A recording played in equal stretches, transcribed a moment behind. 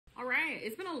quiet.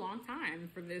 It's been a long time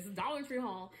for this Dollar Tree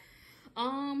haul.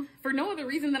 For no other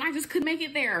reason than I just couldn't make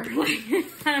it there. Like,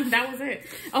 that was it.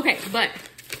 Okay, but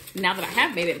now that I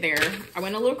have made it there, I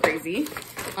went a little crazy.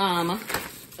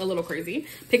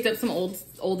 Picked up some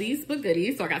oldies but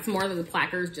goodies. So I got some more of the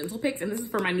Plackers Gentle Picks, and this is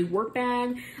for my new work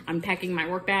bag. I'm packing my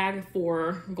work bag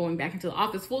for going back into the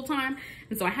office full time.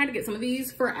 And so I had to get some of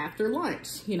these for after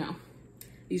lunch, you know.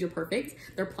 These are perfect.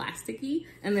 They're plasticky,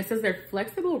 and this says they're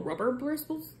flexible rubber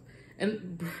bristles,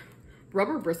 and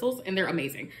they're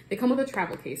amazing. They come with a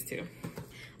travel case too.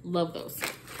 Love those.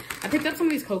 I picked up some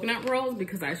of these coconut rolls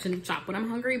because I shouldn't shop when I'm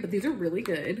hungry, but these are really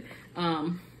good.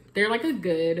 They're like a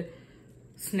good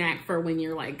snack for when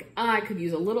you're like, oh, I could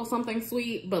use a little something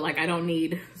sweet, but like I don't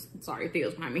need, sorry,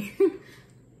 Theo's behind me.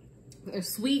 They're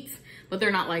sweet, but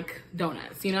they're not like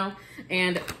donuts, you know?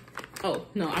 And, oh,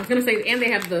 no, I was gonna say, and they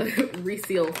have the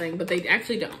reseal thing, but they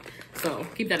actually don't. So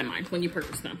keep that in mind when you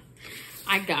purchase them.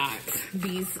 I got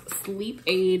these Sleep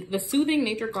Aid, the Soothing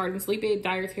Nature Garden Sleep Aid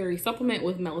Dietary Supplement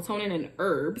with melatonin and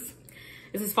herbs.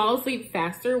 This is fall asleep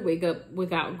faster, wake up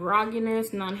without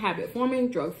grogginess, non-habit forming,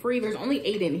 drug free. There's only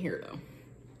 8 in here though.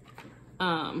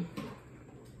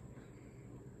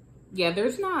 Yeah,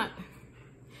 there's not,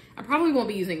 I probably won't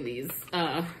be using these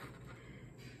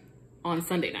on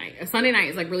Sunday night. Sunday night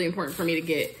is like really important for me to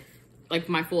get like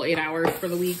my full 8 hours for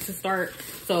the week to start.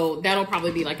 So that'll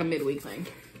probably be like a midweek thing.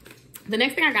 The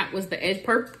next thing I got was the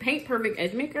Paint Perfect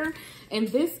Edge Maker. And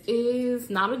this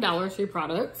is not a Dollar Tree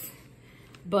product,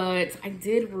 but I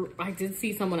did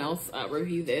see someone else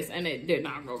review this, and it did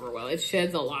not go over well. It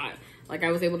sheds a lot. Like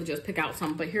I was able to just pick out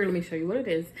some, but here, let me show you what it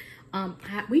is.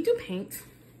 We do paint,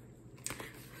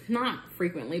 not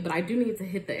frequently, but I do need to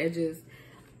hit the edges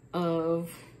of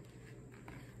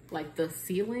like the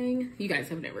ceiling. You guys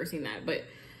have never seen that, but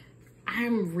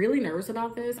I'm really nervous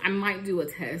about this. I might do a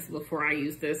test before I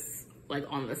use this like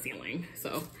on the ceiling.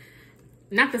 So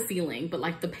not the ceiling, but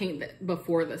like the paint that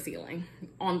before the ceiling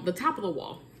on the top of the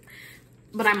wall.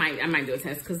 But I might do a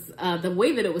test because the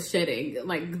way that it was shedding,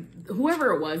 like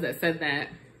whoever it was that said that,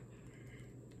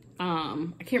 I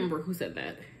can't remember who said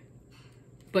that,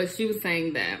 but she was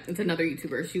saying that, it's another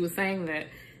YouTuber, she was saying that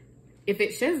if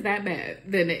it sheds that bad,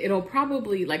 then it'll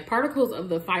probably, like particles of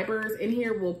the fibers in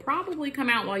here will probably come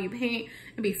out while you paint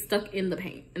and be stuck in the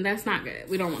paint. And that's not good.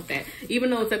 We don't want that. Even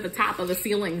though it's at the top of the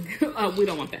ceiling, we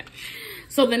don't want that.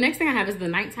 So the next thing I have is the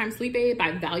Nighttime Sleep Aid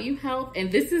by Value Health.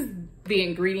 And this is the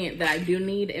ingredient that I do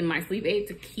need in my sleep aid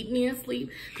to keep me asleep.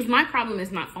 Because my problem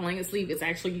is not falling asleep, it's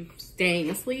actually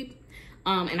staying asleep.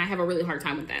 And I have a really hard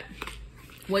time with that.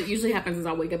 What usually happens is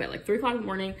I'll wake up at like 3 o'clock in the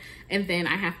morning, and then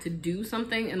I have to do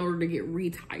something in order to get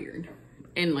retired.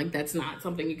 And like, that's not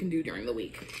something you can do during the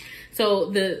week. So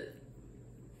the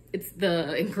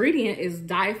ingredient is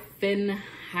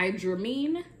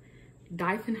diphenhydramine.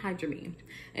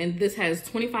 And this has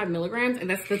 25 milligrams, and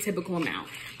that's the typical amount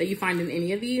that you find in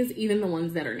any of these, even the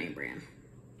ones that are name brand.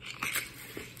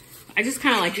 I just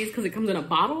kind of like these because it comes in a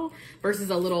bottle versus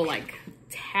a little like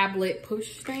tablet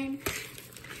push thing.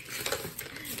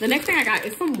 The next thing I got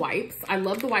is some wipes. I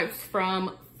love the wipes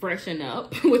from Freshen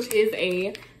Up, which is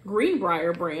a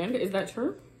Greenbrier brand. Is that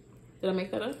true? Did I make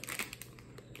that up?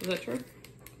 Is that true?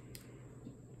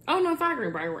 Oh no, it's not a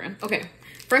Greenbrier brand. Okay.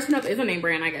 Freshen Up is a name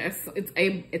brand, I guess. It's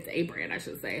a brand, I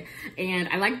should say. And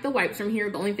I like the wipes from here.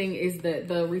 The only thing is that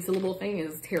the resealable thing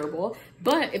is terrible.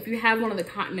 But if you have one of the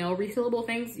Cottonelle resealable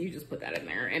things, you just put that in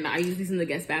there. And I use these in the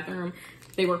guest bathroom.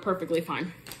 They work perfectly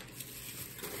fine.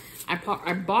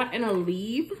 I bought an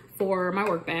Aleve for my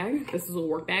work bag. This is a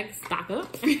work bag, stock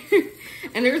up.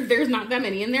 And there's not that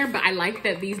many in there, but I like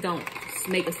that these don't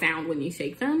make a sound when you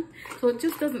shake them. So it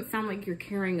just doesn't sound like you're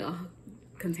carrying a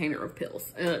container of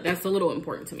pills. That's a little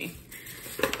important to me.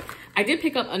 I did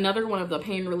pick up another one of the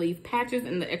pain relief patches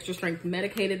in the extra strength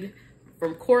medicated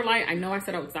from Corelight. I know I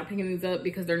said I would stop picking these up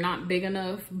because they're not big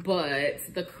enough, but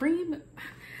the cream,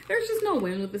 there's just no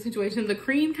win with the situation. The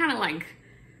cream kind of like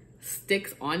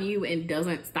sticks on you and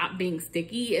doesn't stop being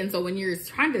sticky. And so when you're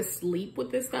trying to sleep with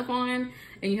this stuff on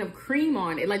and you have cream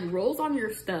on, it like rolls on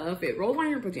your stuff, it rolls on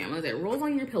your pajamas, it rolls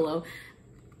on your pillow,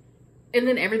 and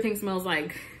then everything smells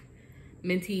like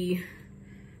minty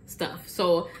stuff.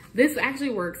 So this actually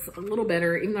works a little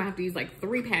better, even though I have to use like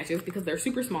 3 patches because they're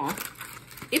super small.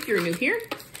 If you're new here,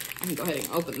 I can go ahead and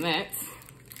open that.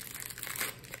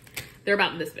 They're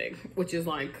about this big, which is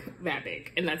like that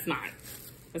big, and that's not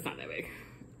that big.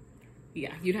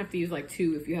 Yeah, you'd have to use like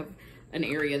 2 if you have an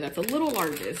area that's a little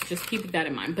largest. Just keep that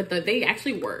in mind. But they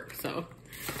actually work. So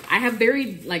I have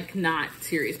very like not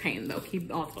serious pain though.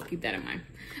 Also keep that in mind.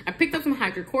 I picked up some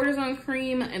hydrocortisone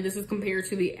cream, and this is compared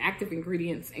to the active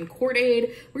ingredients in Cord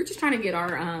Aid. We're just trying to get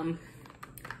our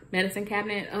medicine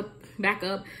cabinet back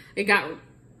up. It got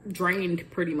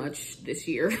drained pretty much this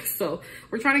year. So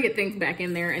we're trying to get things back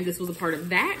in there, and this was a part of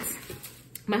that.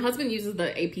 My husband uses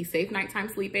the AP Safe Nighttime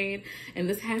Sleep Aid, and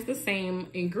this has the same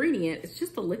ingredient. It's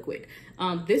just a liquid.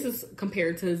 This is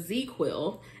compared to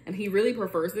ZzzQuil, and he really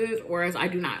prefers it, whereas I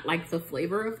do not like the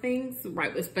flavor of things,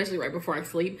 right? Especially right before I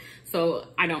sleep. So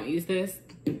I don't use this.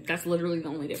 That's literally the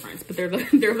only difference, but they're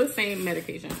the same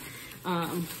medication.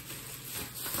 The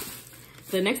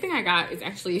next thing I got is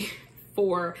actually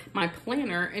for my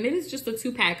planner, and it is just a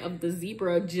 2-pack of the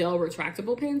Zebra gel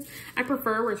retractable pens. I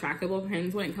prefer retractable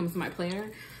pens when it comes to my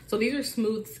planner. So these are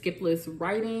smooth skipless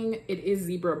writing. It is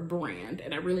Zebra brand,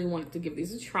 and I really wanted to give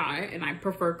these a try. And I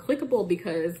prefer clickable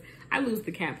because I lose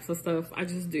the caps of stuff. I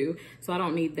just do. So I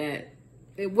don't need that.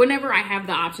 Whenever I have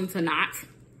the option to not,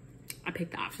 I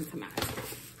pick the option to not.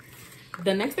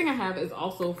 The next thing I have is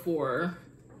also for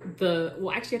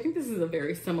well, actually, I think this is a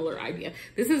very similar idea.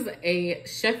 This is a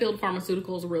Sheffield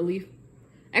Pharmaceuticals Relief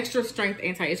Extra Strength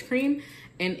Anti-Itch Cream,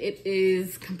 and it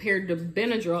is compared to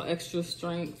Benadryl Extra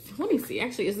Strength. Let me see.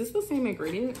 Actually, is this the same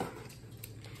ingredient?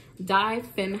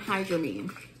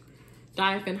 Diphenhydramine.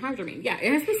 Diphenhydramine. Yeah,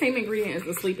 it has the same ingredient as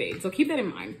the sleep aid, so keep that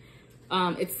in mind.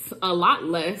 It's a lot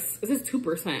less. It says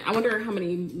 2%. I wonder how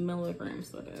many milligrams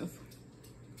that is.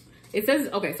 It says,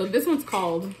 okay, so this one's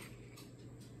called...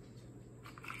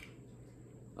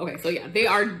 Okay, so yeah,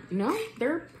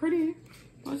 they're pretty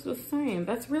much the same.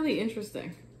 That's really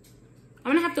interesting.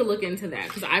 I'm gonna have to look into that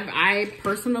because I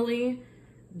personally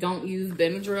don't use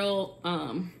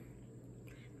Benadryl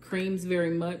creams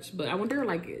very much, but I wonder,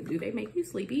 like, do they make you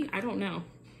sleepy? I don't know.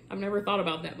 I've never thought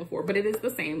about that before, but it is the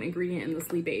same ingredient in the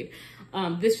sleep aid.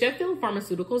 This Sheffield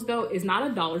Pharmaceuticals, though, is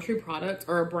not a Dollar Tree product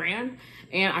or a brand,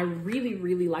 and I really,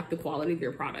 really like the quality of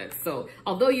their products. So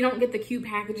although you don't get the cute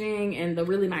packaging and the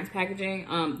really nice packaging,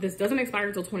 this doesn't expire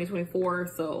until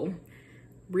 2024, so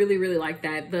really, really like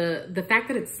that. The fact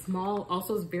that it's small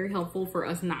also is very helpful for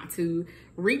us not to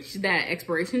reach that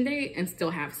expiration date and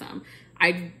still have some.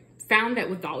 I found that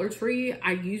with Dollar Tree,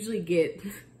 I usually get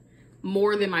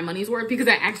more than my money's worth because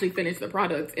I actually finished the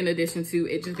product in addition to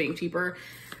it just being cheaper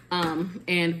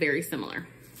and very similar.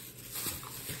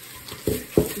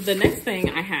 The next thing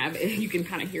I have, you can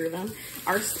kind of hear them,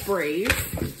 are sprays.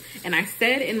 And I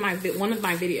said in one of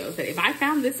my videos that if I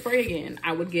found this spray again,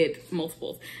 I would get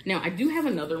multiples. Now I do have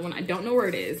another one. I don't know where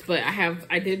it is, but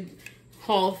I did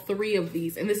haul 3 of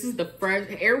these, and this is the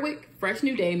Airwick Fresh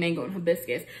New Day Mango and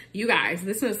Hibiscus. You guys,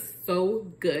 this is so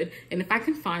good, and if I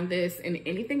can find this in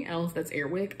anything else that's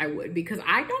Airwick, I would, because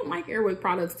I don't like Airwick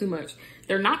products too much.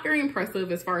 They're not very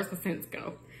impressive as far as the scents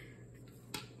go.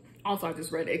 Also, I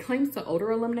just read it claims to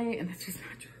odor eliminate, and that's just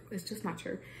not true. It's just not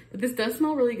true. But this does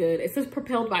smell really good. It says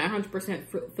propelled by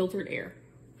 100% filtered air.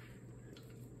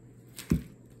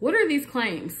 What are these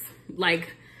claims?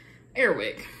 Like,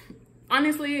 Airwick.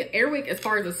 Honestly, Airwick, as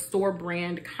far as a store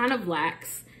brand, kind of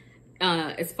lacks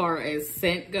as far as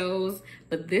scent goes.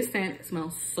 But this scent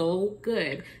smells so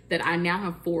good that I now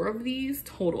have 4 of these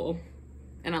total.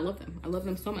 And I love them. I love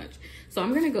them so much. So I'm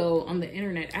going to go on the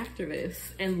internet after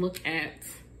this and look at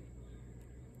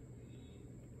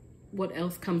what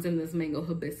else comes in this mango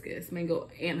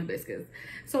and hibiscus.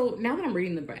 So now that I'm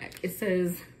reading the back, it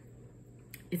says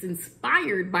it's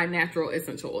inspired by natural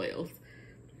essential oils.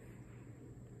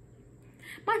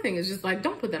 My thing is just like,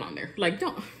 don't put that on there. Like,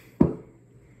 don't.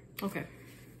 Okay.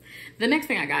 The next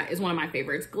thing I got is one of my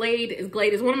favorites. Glade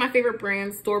is one of my favorite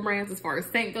brands, store brands as far as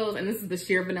scent goes. And this is the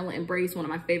Sheer Vanilla Embrace, one of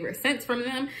my favorite scents from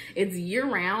them. It's year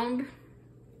round.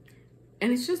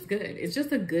 And it's just good. It's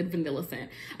just a good vanilla scent.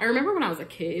 I remember when I was a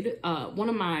kid, one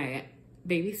of my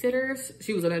babysitters,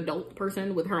 she was an adult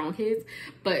person with her own kids,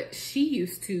 but she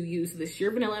used to use the Sheer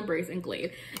Vanilla Embrace and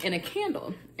Glade in a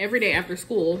candle every day after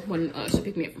school when she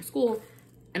picked me up from school.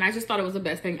 And I just thought it was the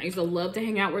best thing. I used to love to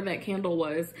hang out where that candle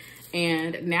was.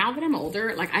 And now that I'm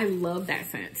older, like, I love that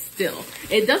scent still.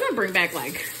 It doesn't bring back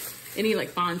like any like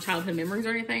fond childhood memories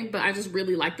or anything, but I just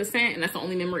really like the scent, and that's the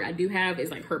only memory I do have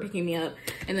is like her picking me up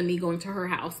and then me going to her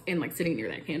house and like sitting near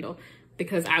that candle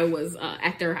because I was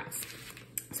at their house.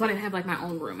 So I didn't have like my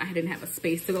own room. I didn't have a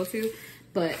space to go to,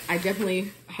 but I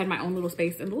definitely had my own little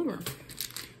space in the living room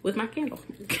with my candle.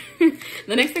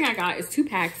 The next thing I got is 2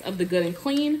 packs of the Good and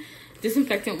Clean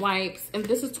disinfectant wipes, and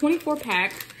this is 24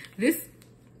 pack. This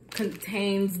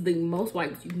contains the most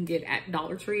wipes you can get at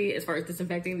Dollar Tree as far as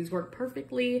disinfecting. These work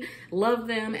perfectly, love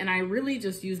them, and I really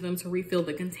just use them to refill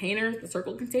the containers, the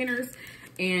circle containers,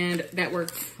 and that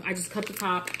works. I just cut the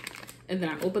top and then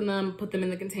I open them, put them in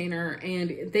the container,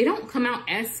 and they don't come out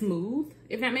as smooth,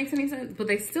 if that makes any sense, but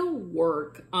they still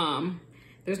work.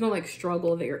 There's no like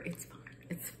struggle there.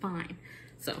 It's fine.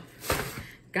 So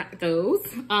got those.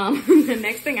 The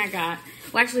next thing I got,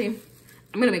 well, actually,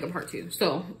 I'm gonna make a part 2.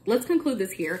 So let's conclude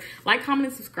this here. Like, comment,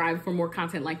 and subscribe for more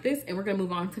content like this, and we're gonna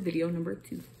move on to video number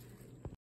 2.